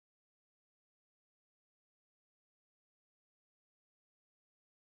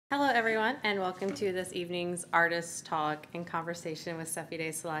Hello, everyone, and welcome to this evening's artist talk and conversation with Sepideh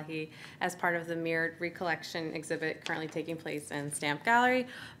Salehi as part of the Mirrored Recollection exhibit currently taking place in Stamp Gallery.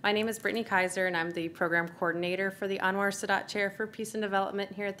 My name is Brittany Kaiser, and I'm the program coordinator for the Anwar Sadat Chair for Peace and Development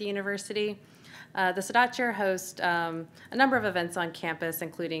here at the university. The Sadat Chair hosts a number of events on campus,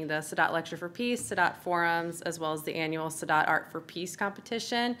 including the Sadat Lecture for Peace, Sadat Forums, as well as the annual Sadat Art for Peace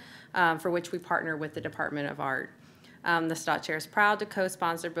competition, for which we partner with the Department of Art. The Sadat Chair is proud to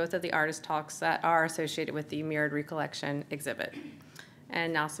co-sponsor both of the artist talks that are associated with the Mirrored Recollection exhibit.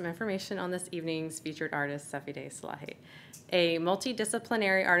 And now some information on this evening's featured artist, Sepideh Salehi. A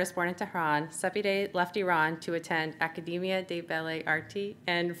multidisciplinary artist born in Tehran, Sepideh left Iran to attend Accademia dei Belle Arti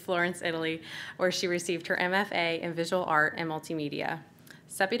in Florence, Italy, where she received her MFA in Visual Art and Multimedia.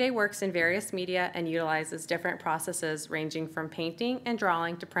 Sepideh works in various media and utilizes different processes ranging from painting and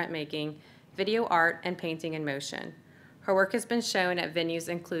drawing to printmaking, video art, and painting in motion. Her work has been shown at venues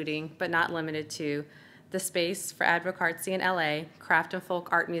including, but not limited to, the Space for Advocacy in LA, Craft and Folk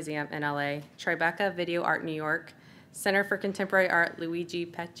Art Museum in LA, Tribeca Video Art New York, Center for Contemporary Art Luigi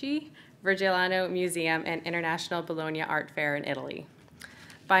Pecci, Virgiliano Museum, and International Bologna Art Fair in Italy.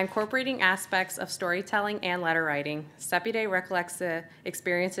 By incorporating aspects of storytelling and letter writing, Sepideh recollects the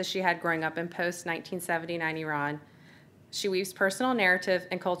experiences she had growing up in post-1979 Iran. She weaves personal narrative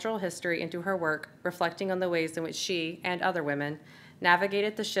and cultural history into her work, reflecting on the ways in which she and other women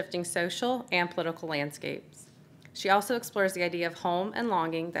navigated the shifting social and political landscapes. She also explores the idea of home and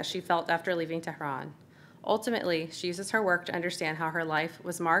longing that she felt after leaving Tehran. Ultimately, she uses her work to understand how her life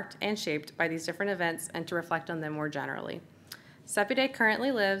was marked and shaped by these different events and to reflect on them more generally. Sepideh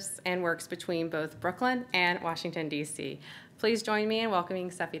currently lives and works between both Brooklyn and Washington, D.C. Please join me in welcoming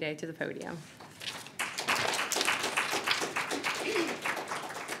Sepideh to the podium.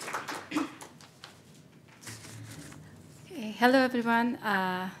 Hello, everyone.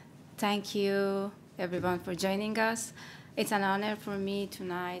 Thank you, everyone, for joining us. It's an honor for me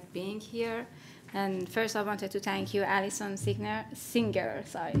tonight being here. And first, I wanted to thank you, Alison Singer,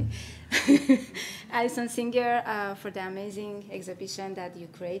 Alison Singer, for the amazing exhibition that you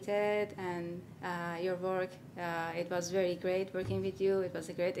created and your work. It was very great working with you. It was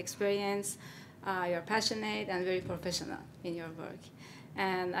a great experience. You're passionate and very professional in your work.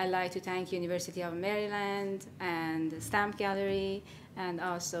 And I'd like to thank University of Maryland and the Stamp Gallery, and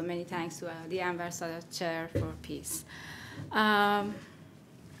also many thanks to the Anwar Sadat Chair for Peace. I'm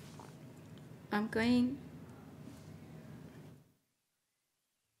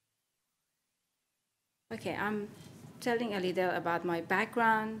telling a little about my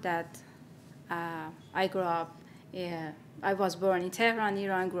background, that I grew up, I was born in Tehran,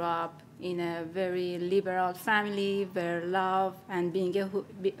 Iran, grew up in a very liberal family where love and being a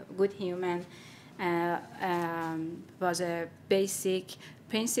good human was a basic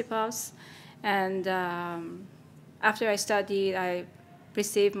principles. And after I studied, I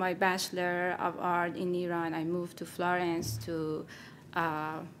received my Bachelor of Art in Iran. I moved to Florence to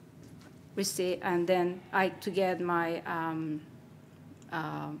receive, and then to get my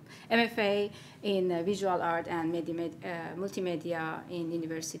MFA in Visual Art and Multimedia in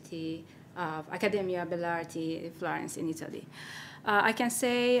University of Accademia delle Arti in Florence in Italy. I can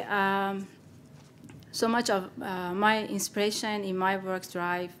say so much of my inspiration in my work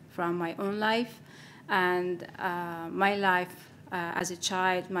derive from my own life, and my life as a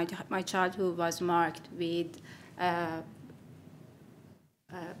child, my childhood was marked with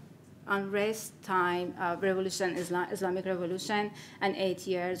unrest time of revolution, Islamic revolution, and 8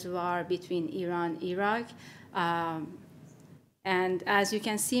 years war between Iran and Iraq. And as you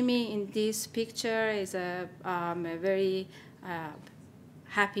can see me in this picture is a very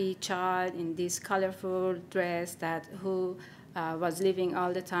happy child in this colorful dress who was living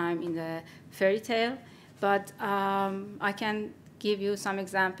all the time in the fairy tale. But I can give you some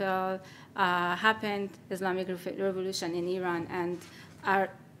example. Happened Islamic revolution in Iran, and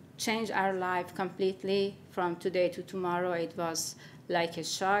changed our life completely from today to tomorrow. It was like a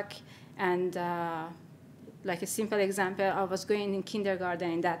shock. And like a simple example, I was going in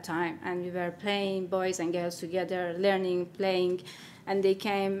kindergarten in that time, and we were playing, boys and girls together, learning, playing, and they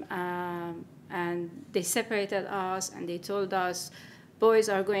came and they separated us, and they told us, boys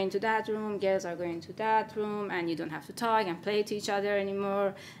are going to that room, girls are going to that room, and you don't have to talk and play to each other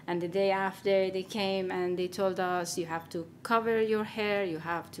anymore. And the day after, they came and they told us, you have to cover your hair, you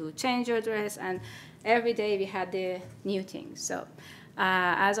have to change your dress, and every day we had the new things. So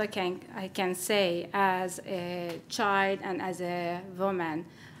as I can say, as a child and as a woman,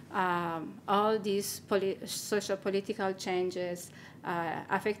 all these social political changes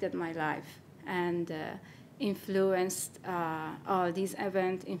affected my life. And influenced, all these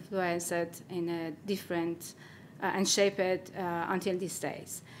events influenced it in a different and shaped it until these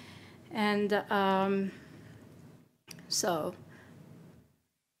days. And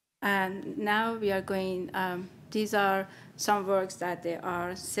and now we are going, these are some works that they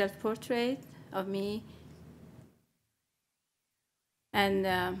are self-portrait of me. And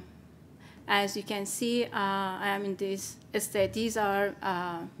as you can see, I am in this state. These are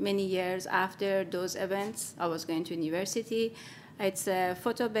many years after those events. I was going to university. It's a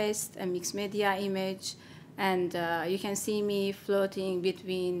photo-based, a mixed media image. And you can see me floating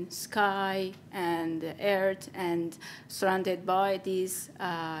between sky and earth and surrounded by these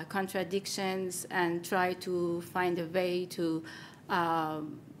contradictions and try to find a way to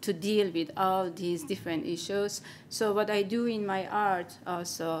deal with all these different issues. So what I do in my art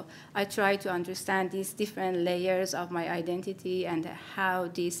also, I try to understand these different layers of my identity and how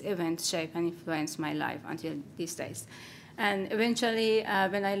these events shape and influence my life until these days. And eventually,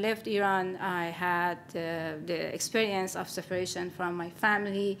 when I left Iran, I had the experience of separation from my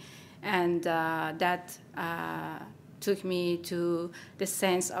family, and that took me to the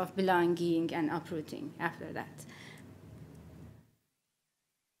sense of belonging and uprooting after that.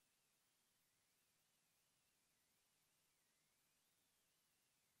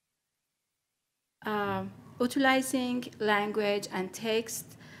 Utilizing language and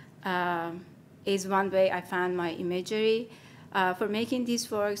text is one way I found my imagery. For making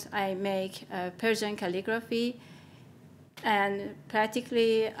these works, I make Persian calligraphy, and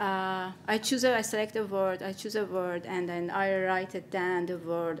practically I select a word, I choose a word, and then I write it down, the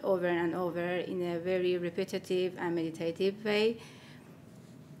word, over and over in a very repetitive and meditative way.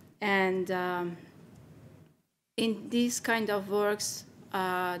 And in these kind of works,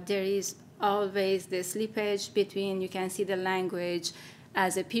 there is always the slippage between, you can see the language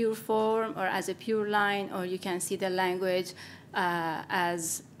as a pure form or as a pure line, or you can see the language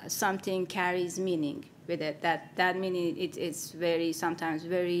as something carries meaning with it. That meaning it's very, sometimes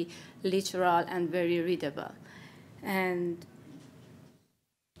very literal and very readable. And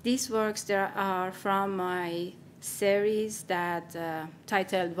these works there are from my series that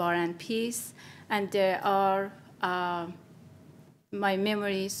titled War and Peace, and there are my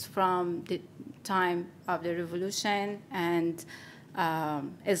memories from the time of the revolution and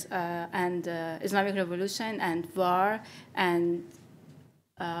Islamic Revolution and war, and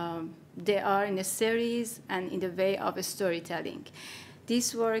they are in a series and in the way of storytelling.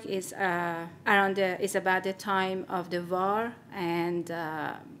 This work is is about the time of the war, and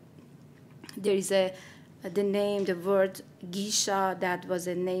there is the word Gisha, that was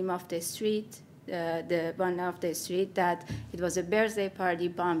the name of the street. The one of the street, that it was a birthday party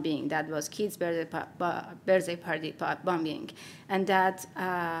bombing, that was kids' birthday party bombing, and that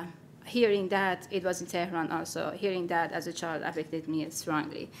hearing that, it was in Tehran also, hearing that as a child affected me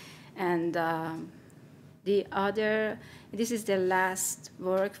strongly. And this is the last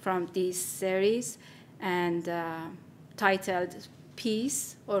work from this series, and titled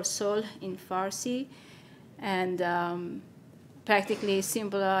Peace or Soul in Farsi, and practically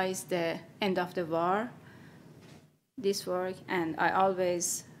symbolize the end of the war, this work. And I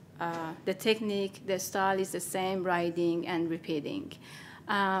always, the technique, the style is the same, writing and repeating.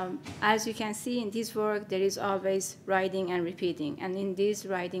 As you can see in this work, there is always writing and repeating. And in this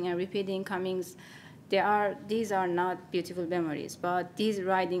writing and repeating comings, these are not beautiful memories, but these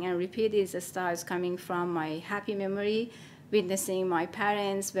writing and repeat is a styles coming from my happy memory, witnessing my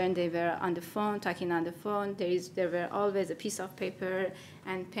parents when they were on the phone, talking on the phone. There were always a piece of paper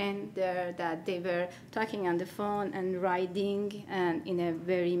and pen there that they were talking on the phone and writing, and in a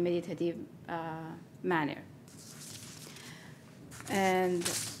very meditative manner. And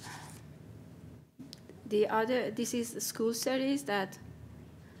this is the school series that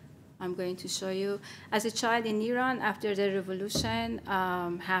I'm going to show you. As a child in Iran, after the revolution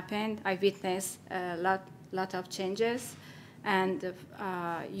happened, I witnessed a lot of changes. And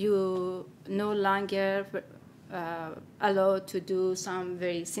you no longer allowed to do some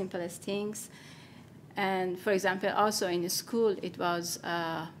very simplest things. And for example, also in the school, it was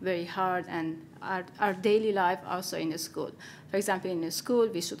very hard, and our daily life also in the school. For example, in the school,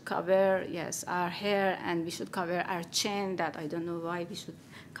 we should cover, yes, our hair, and we should cover our chin, that I don't know why we should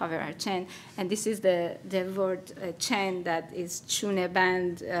cover our chin. And this is the word chin, that is chune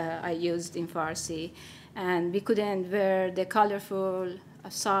band I used in Farsi. And we couldn't wear the colorful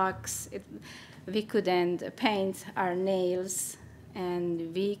socks. We couldn't paint our nails,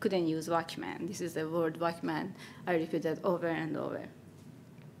 and we couldn't use Walkman. This is the word Walkman. I repeated over and over.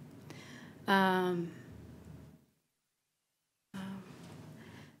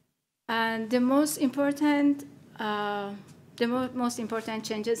 And most important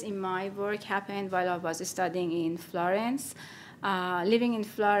changes in my work happened while I was studying in Florence. Living in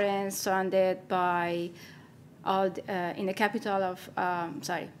Florence, surrounded by in the capital of,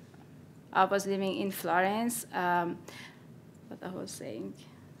 I was living in Florence. What I was saying.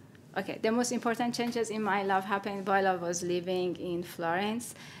 Okay, the most important changes in my life happened while I was living in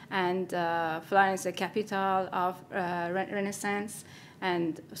Florence. And Florence, the capital of Renaissance,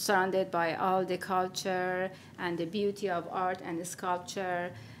 and surrounded by all the culture and the beauty of art and the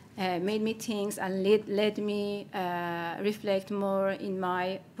sculpture, made me think and led me reflect more in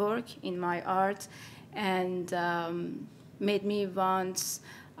my work, in my art, and made me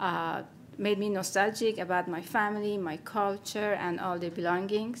nostalgic about my family, my culture, and all the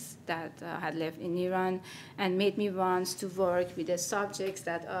belongings that I had left in Iran, and made me want to work with the subjects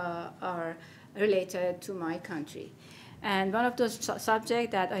that are related to my country. And one of those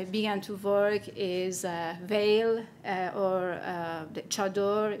subjects that I began to work is veil or the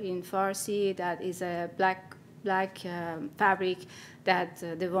chador in Farsi. That is a black fabric that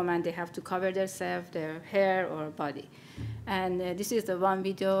the women, they have to cover themselves, their hair or body. And this is the one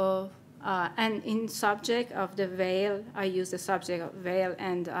video. And in subject of the veil, I used the subject of veil,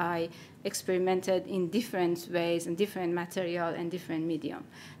 and I experimented in different ways and different material and different medium.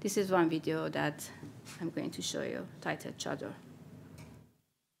 This is one video that I'm going to show you, titled Chador.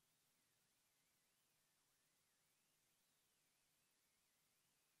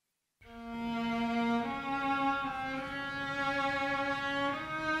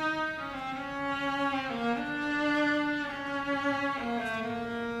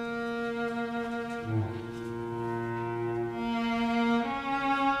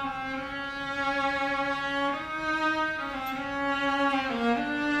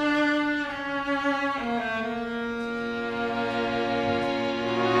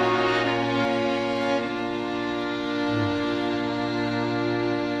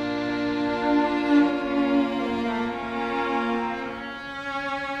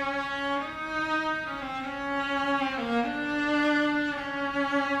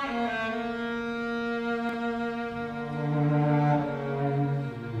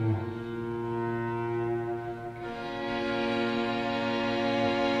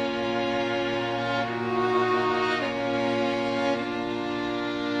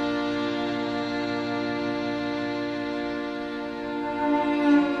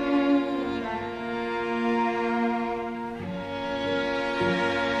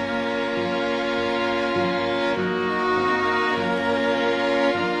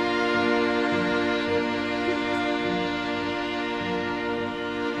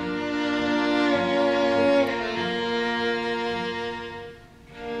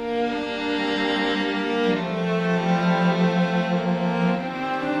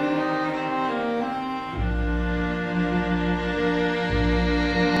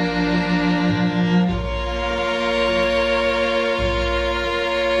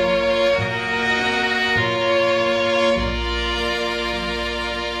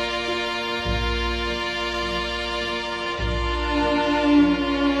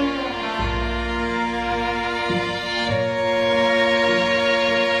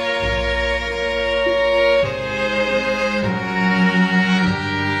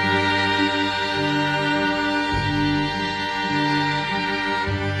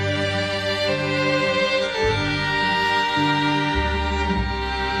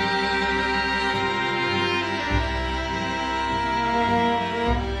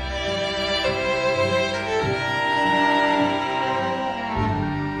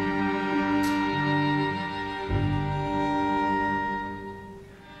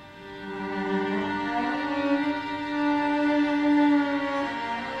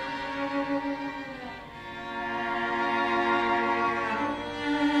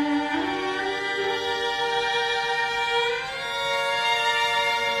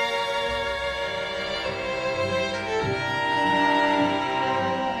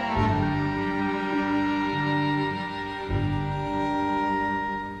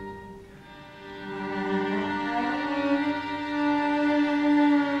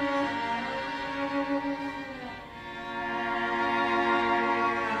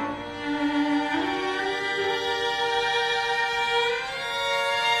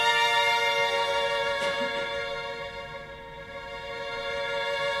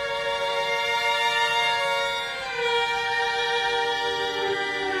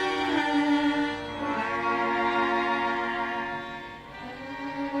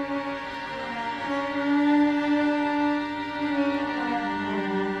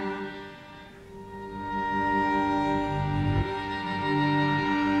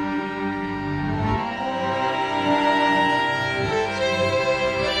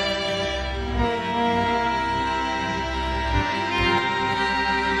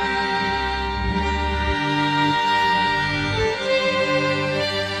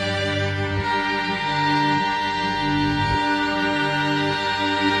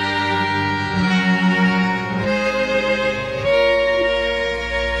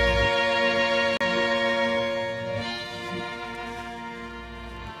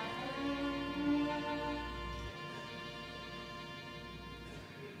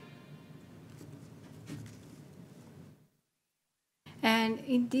 And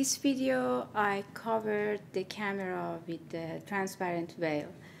in this video, I covered the camera with the transparent veil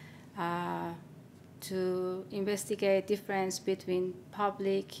to investigate difference between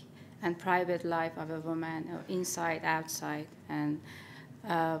public and private life of a woman, or inside, outside, and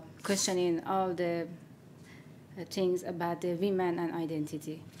questioning all the things about the women and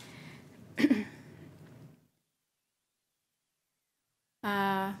identity.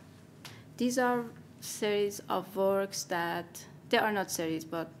 These are series of works that, they are not series,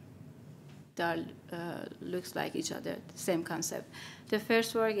 but they are, looks like each other, same concept. The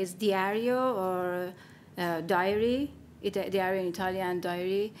first work is Diario, or diary, diario in Italian,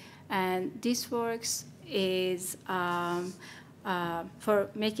 diary. And this works is, for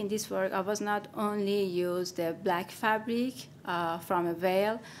making this work, I was not only use the black fabric from a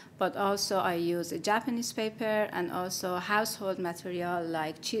veil, but also I use a Japanese paper and also household material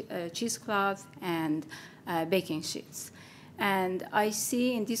like cheesecloth and baking sheets. And I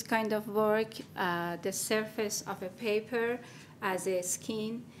see in this kind of work the surface of a paper as a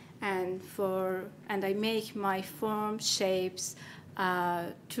skin, and I make my form shapes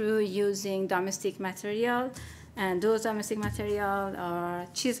through using domestic material. And those domestic material are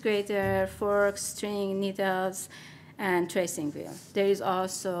cheese grater, forks, string, needles, and tracing wheel. There is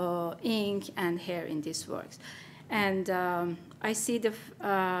also ink and hair in these works. And I see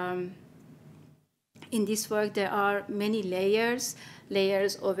in this work there are many layers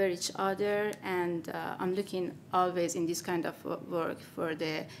over each other, and I'm looking always in this kind of work for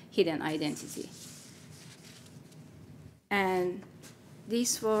the hidden identity. And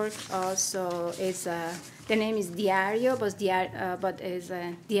this work also is, the name is Diario, but is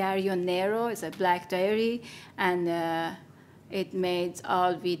a Diario Nero, it's a black diary, and it made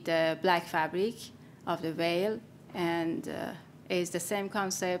all with the black fabric of the veil, and is the same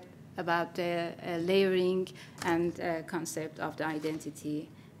concept about the layering and concept of the identity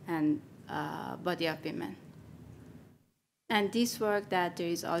and body of women. And this work that there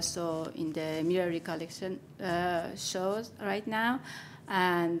is also in the Mirror Recollection shows right now,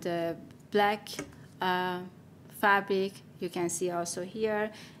 and black fabric you can see also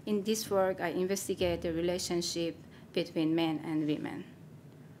here. In this work, I investigate the relationship between men and women.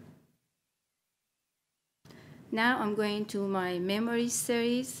 Now I'm going to my memory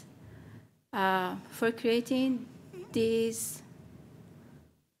series. For creating these,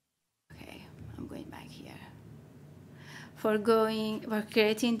 okay, I'm going back here. For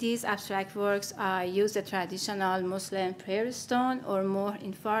creating these abstract works, I use the traditional Muslim prayer stone, or more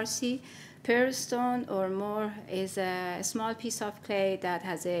in Farsi. Prayer stone, or more, is a small piece of clay that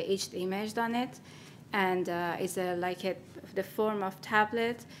has a etched image on it, and it's the form of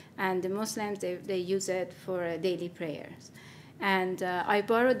tablet, and the Muslims, they use it for daily prayers. And I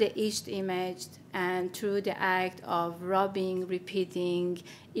borrowed the etched image, and through the act of rubbing, repeating,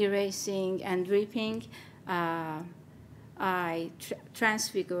 erasing, and dripping, I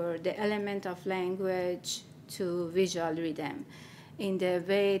transfigure the element of language to visual rhythm, in the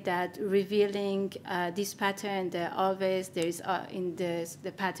way that revealing this pattern, in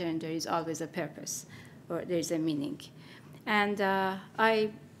the pattern there is always a purpose, or there is a meaning. And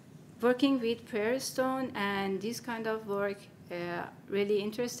I working with prayer stone, and this kind of work really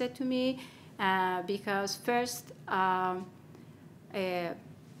interested to me, because first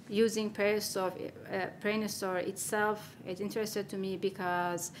using prayer store itself, it interested to me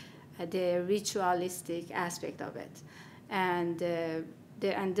because the ritualistic aspect of it, and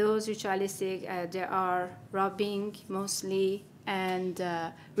those ritualistic, there are rubbing mostly and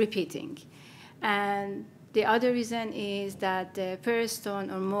repeating. And the other reason is that the prayer stone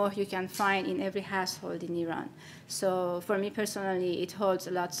or more you can find in every household in Iran. So for me personally, it holds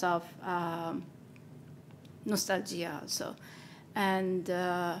lots of nostalgia also. And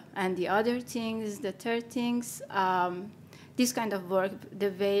the other things, the third things, this kind of work,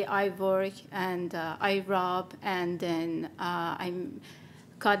 the way I work, and I rub, and then I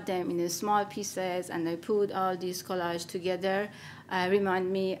cut them in small pieces, and I put all these collage together,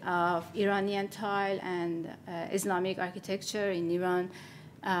 remind me of Iranian tile and Islamic architecture in Iran.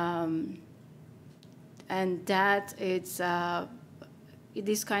 And that it's,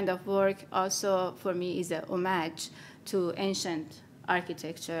 this kind of work also for me is a homage to ancient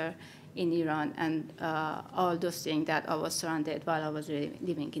architecture in Iran, and all those things that I was surrounded while I was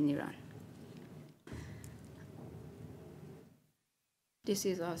living in Iran. This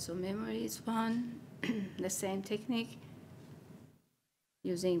is also memories one, the same technique,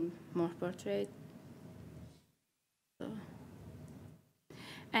 using more portrait. So.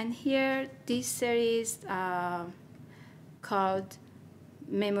 And here, this series called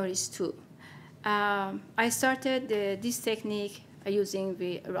Memories 2. I started this technique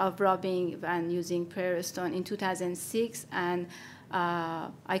robbing and using prayer stone in 2006, and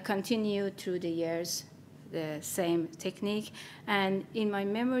I continued through the years the same technique. And in my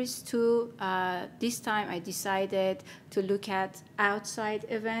memories too, this time I decided to look at outside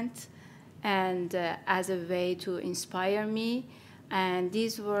event and as a way to inspire me. And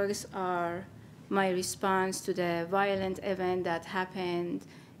these works are my response to the violent event that happened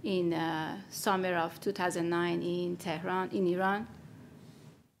in summer of 2009 in Tehran, in Iran.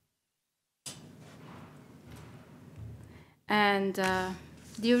 And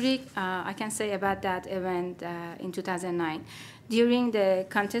during, I can say about that event in 2009, during the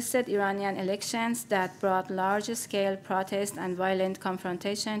contested Iranian elections that brought large-scale protest and violent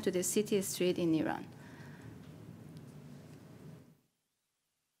confrontation to the city street in Iran.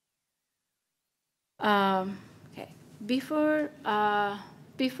 Okay. Before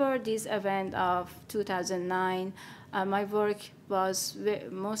this event of 2009, my work was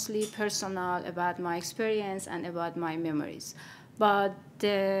mostly personal about my experience and about my memories. But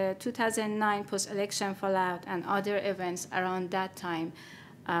the 2009 post-election fallout and other events around that time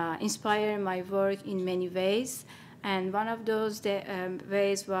inspired my work in many ways. And one of those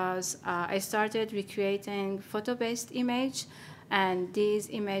ways was I started recreating photo-based image. And these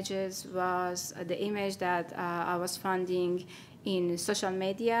images was the image that I was finding in social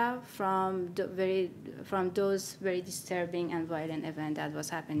media from those very disturbing and violent events that was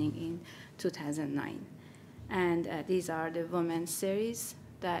happening in 2009. And these are the women's series.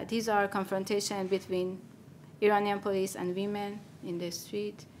 These are confrontation between Iranian police and women in the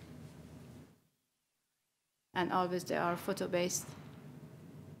street. And always they are photo-based.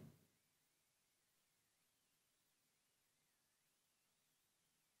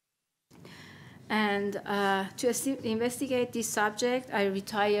 And to investigate this subject, I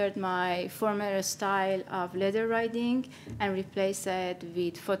retired my former style of letter writing and replaced it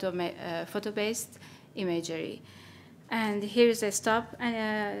with photo-based imagery. And here's a stop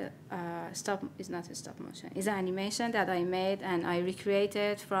is not a stop motion. It's an animation that I made and I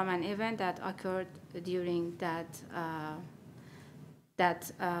recreated from an event that occurred during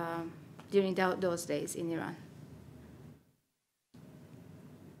those days in Iran.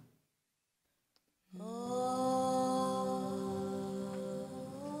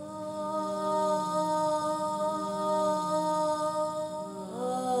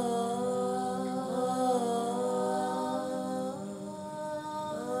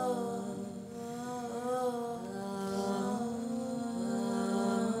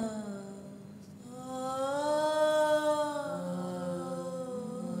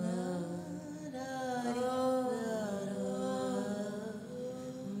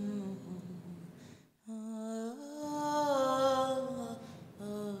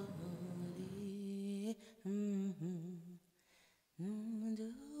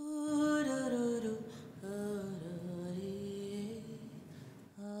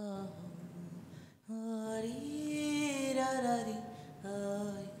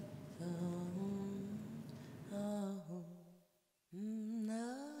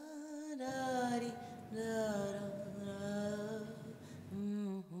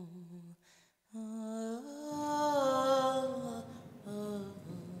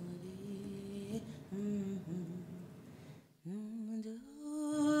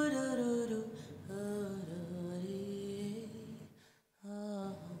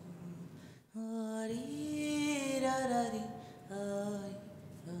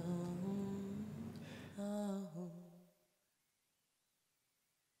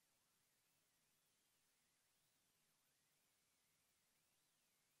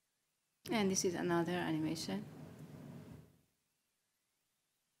 And this is another animation.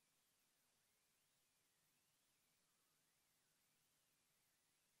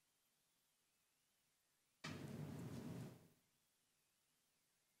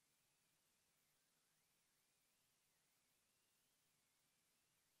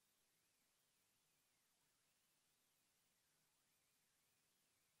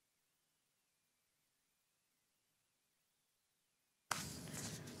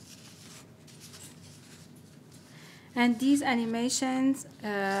 And these animations,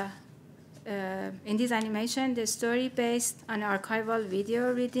 in this animation, the story based on archival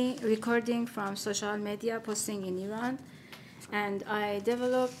video recording from social media posting in Iran. And I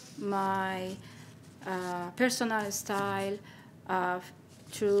developed my personal style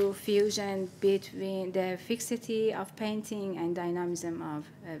through fusion between the fixity of painting and dynamism of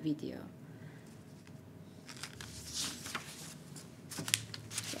video.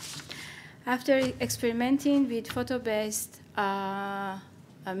 After experimenting with photo-based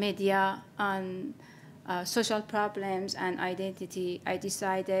media on social problems and identity, I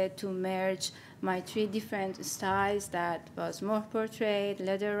decided to merge my three different styles that was more portrait,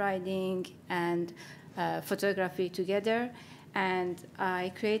 letter writing, and photography together. And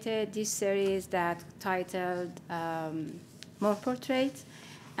I created this series that titled More Portraits.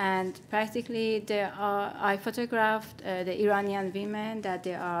 And practically I photographed the Iranian women that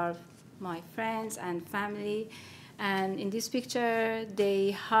they are my friends and family. And in this picture,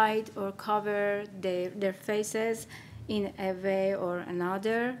 they hide or cover their faces in a way or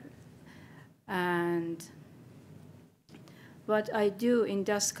another. And what I do in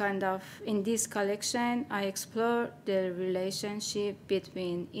this collection, I explore the relationship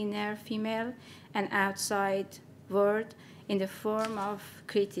between inner female and outside world in the form of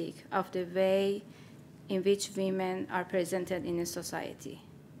critique of the way in which women are presented in a society.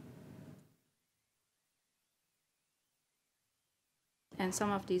 And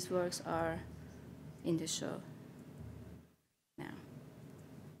some of these works are in the show now.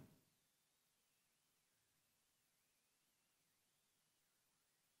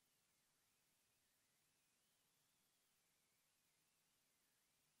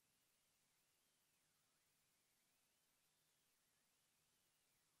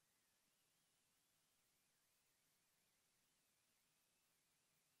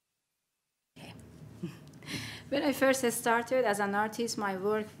 When I first started as an artist, my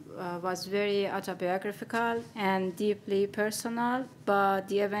work was very autobiographical and deeply personal, but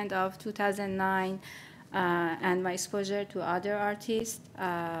the event of 2009 and my exposure to other artists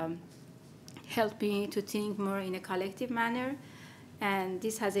helped me to think more in a collective manner, and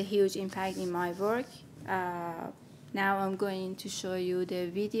this has a huge impact in my work. Now I'm going to show you the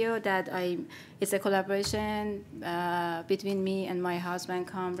video that it's a collaboration between me and my husband,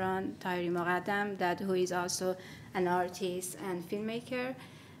 Kamran Tahiri Moqaddam, who is also an artist and filmmaker.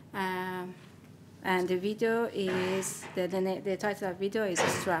 And the video is, the title of the video is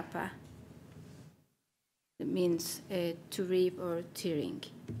Strapa. It means to reap or tearing.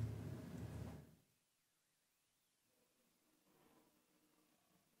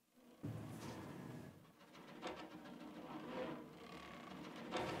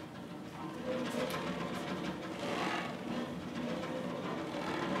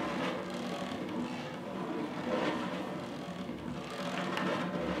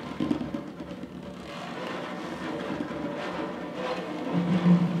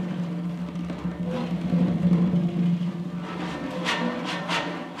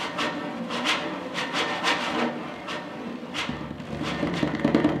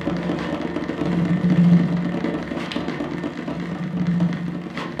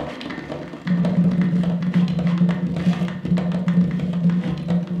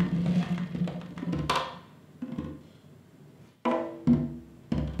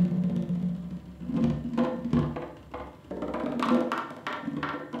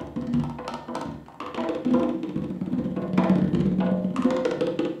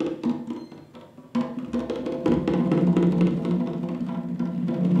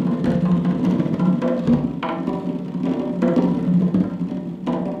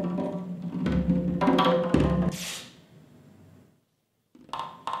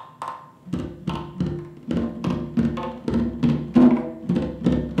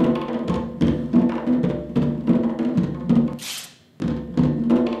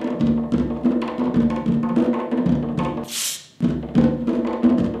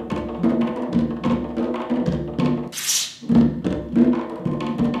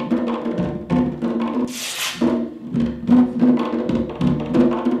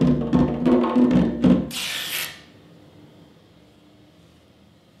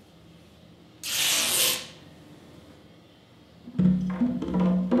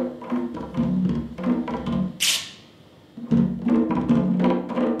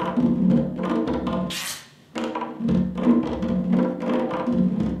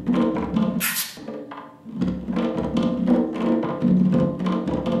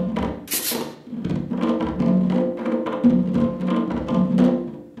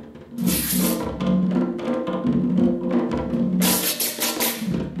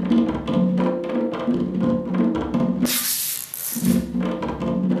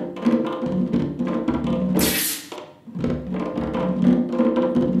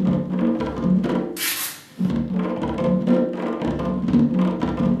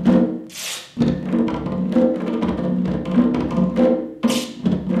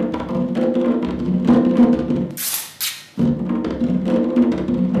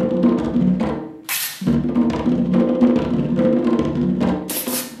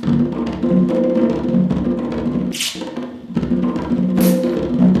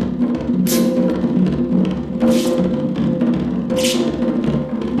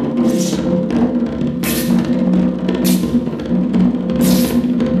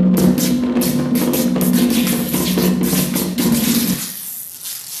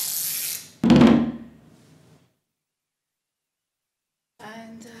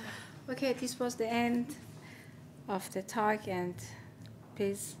 this was the end of the talk, and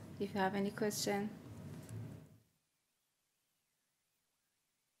please, if you have any question.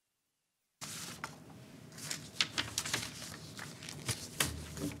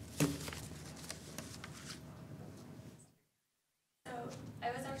 I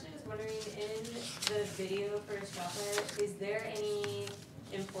was actually just wondering, in the video for Strappa, is there any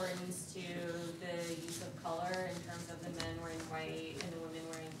importance to the use of color in terms of the men wearing white and the women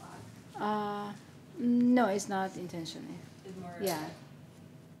wearing black? No, it's not intentional. Is more Yeah.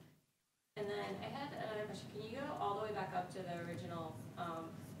 And then I had another question. Can you go all the way back up to the original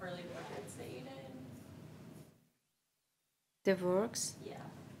early portraits that you did? The works Yeah.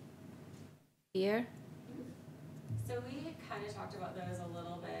 here. So we had kind of talked about those a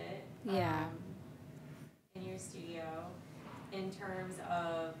little bit. Yeah. In your studio, in terms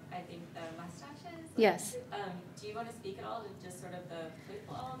of, I think, the mustaches. Yes. Do you want to speak at all to just sort of the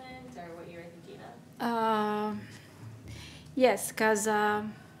playful element or what you were thinking of? Yes, because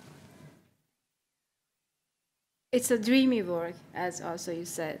it's a dreamy work, as also you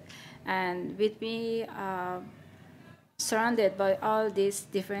said. And with me, surrounded by all these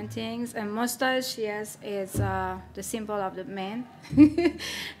different things, and mustache, yes, is the symbol of the man,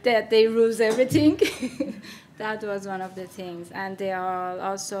 that they rules everything. That was one of the things. And they are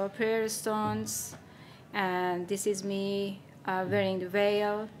also prayer stones, and this is me wearing the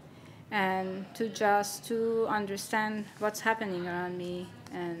veil, and to understand what's happening around me,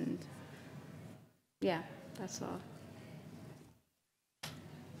 and yeah, that's all.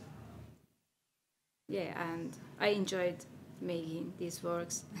 Yeah, and I enjoyed making these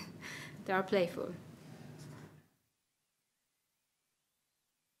works. They are playful.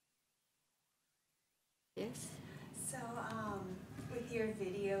 Yes. So, with your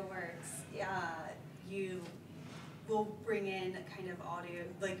video works, you will bring in kind of audio,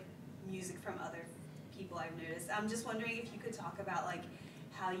 like music from other people, I've noticed. I'm just wondering if you could talk about like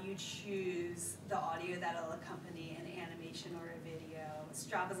how you choose the audio that'll accompany an animation or a video.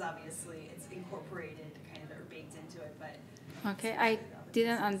 Strappa's obviously, it's incorporated kind of or baked into it, but... Okay, I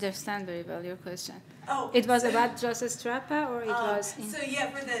didn't understand very well your question. Oh, It was about just a Strappa, or it was... So yeah,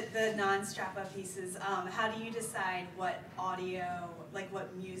 for the non-Strappa pieces, how do you decide what audio, like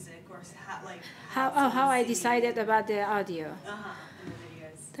what music, or How I decided about the audio? In the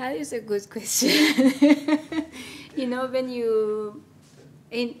videos. That is a good question. You know, when you...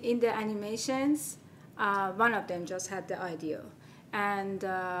 In the animations, one of them just had the audio. And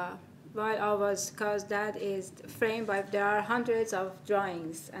while I was, because that is frame by, there are hundreds of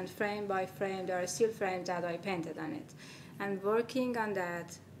drawings, and frame by frame, there are still frames that I painted on it. And working on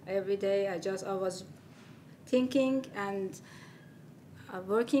that every day, I was thinking and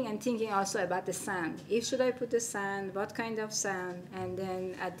working and thinking also about the sound. If should I put the sound, what kind of sound? And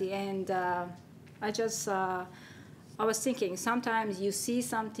then at the end, I was thinking, sometimes you see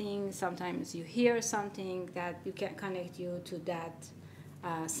something, sometimes you hear something that you can connect you to that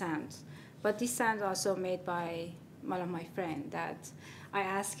sound. But this sound also made by one of my friends that I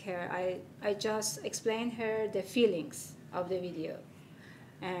asked her, I just explained her the feelings of the video.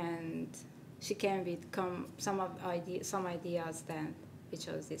 And she came with some ideas, then we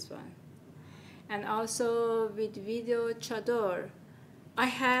chose this one. And also with video chador, I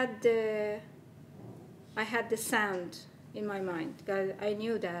had the sound in my mind, because I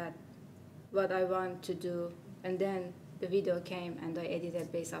knew that what I want to do, and then the video came and I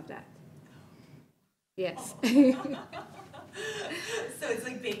edited based off that. Yes. So it's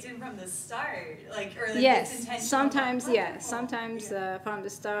like baked in from the start, like, or like yes. it's intentional. Sometimes, yeah. Sometimes from the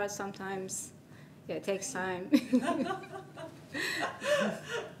start. Sometimes, yeah, it takes time. Well,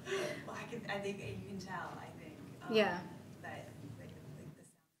 I think you can tell. I think. Yeah. That like the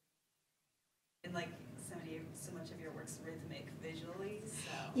sound, and like so much of your work's rhythmic visually.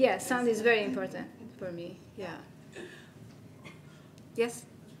 So. Yeah, sound is very important for me. Yeah. Yes.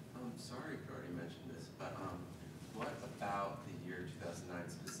 I'm sorry if you already mentioned this, but what about the year 2009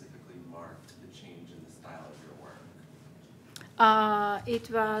 specifically marked the change in the style of your work? It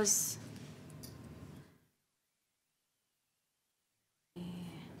was.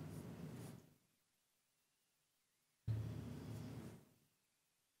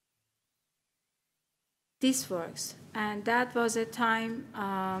 This works, and that was a time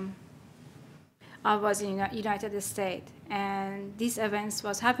I was in United States, and these events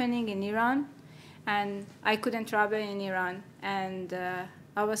was happening in Iran, and I couldn't travel in Iran, and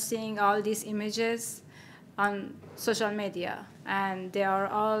I was seeing all these images on social media, and they were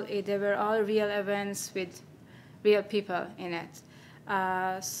all real events with real people in it.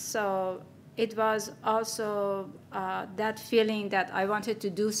 So it was also that feeling that I wanted to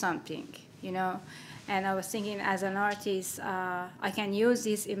do something you know. And I was thinking, as an artist, I can use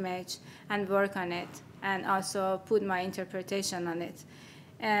this image and work on it, and also put my interpretation on it.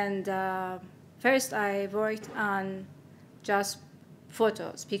 And first, I worked on just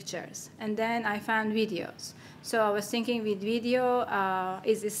photos, pictures, and then I found videos. So I was thinking, with video,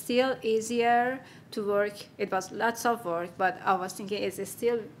 is it still easier to work? It was lots of work, but I was thinking, is it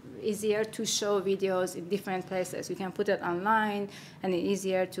still easier to show videos in different places? You can put it online, and it's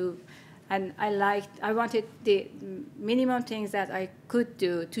easier to. And I wanted the minimum things that I could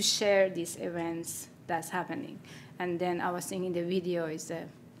do to share these events that's happening. And then I was thinking the video is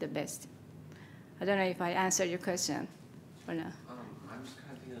the best. I don't know if I answered your question or not. I'm just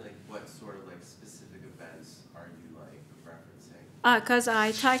kind of thinking, like, what sort of, like, specific events are you, like, referencing? Because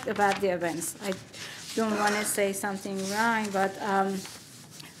I talked about the events. I don't want to say something wrong, but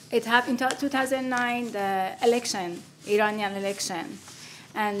it happened in 2009, the election, Iranian election.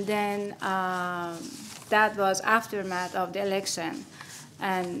 And then that was aftermath of the election.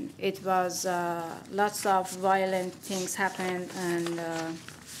 And it was lots of violent things happened, and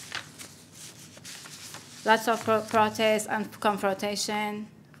lots of protests and confrontation,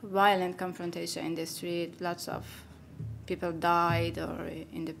 violent confrontation in the street. Lots of people died or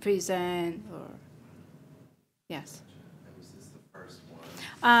in the prison, or yes. And was this the first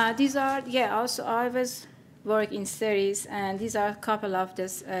one? These are, yeah, also I was work in series, and these are a couple of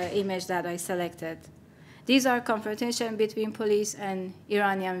this image that I selected. These are confrontation between police and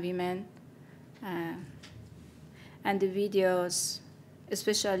Iranian women. And the videos,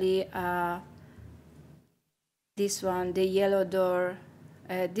 especially this one, the yellow door,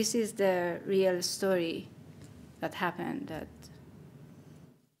 this is the real story that happened that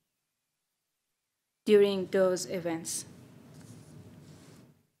during those events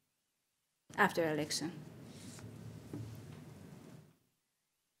after election.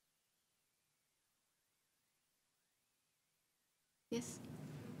 Yes.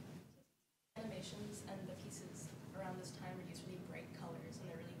 Animations and the pieces around this time were these really bright colors and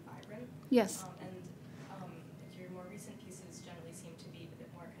they're really vibrant. Yes. Your more recent pieces generally seem to be a bit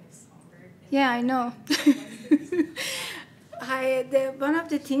more kind of somber. Yeah, I know. One of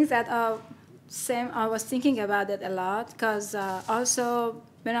the things that I was thinking about it a lot, because also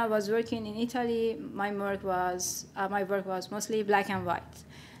when I was working in Italy, my work was mostly black and white.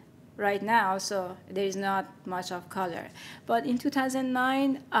 Right now, so there is not much of color. But in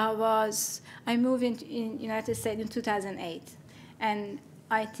 2009, I moved in United States in 2008, and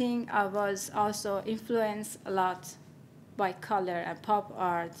I think I was also influenced a lot by color and pop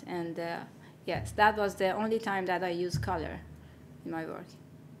art, and yes, that was the only time that I used color in my work.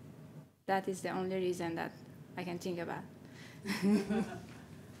 That is the only reason that I can think about.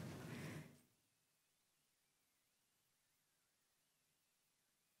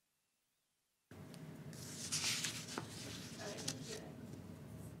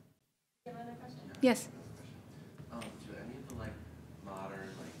 Yes. Do any of the, like, modern,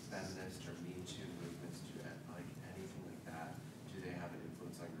 like, feminist or Me Too movements, like, anything like that, do they have an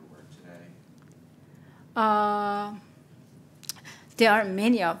influence on your work today? There are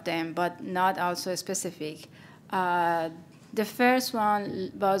many of them, but not also specific. The first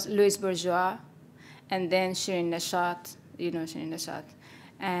one was Louise Bourgeois, and then Shirin Neshat, you know Shirin Neshat,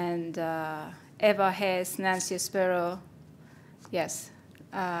 and Eva Hess, Nancy Spero, yes.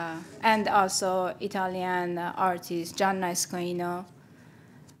 And also Italian artist Gianna Escoino.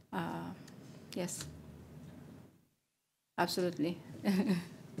 Yes, absolutely. Okay.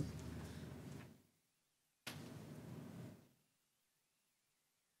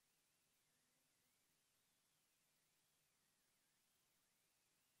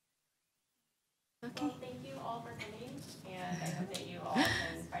 Well, thank you all for coming, and I hope that you all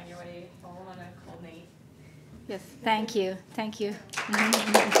can find your way home on a cold night. Yes, thank you. Thank you.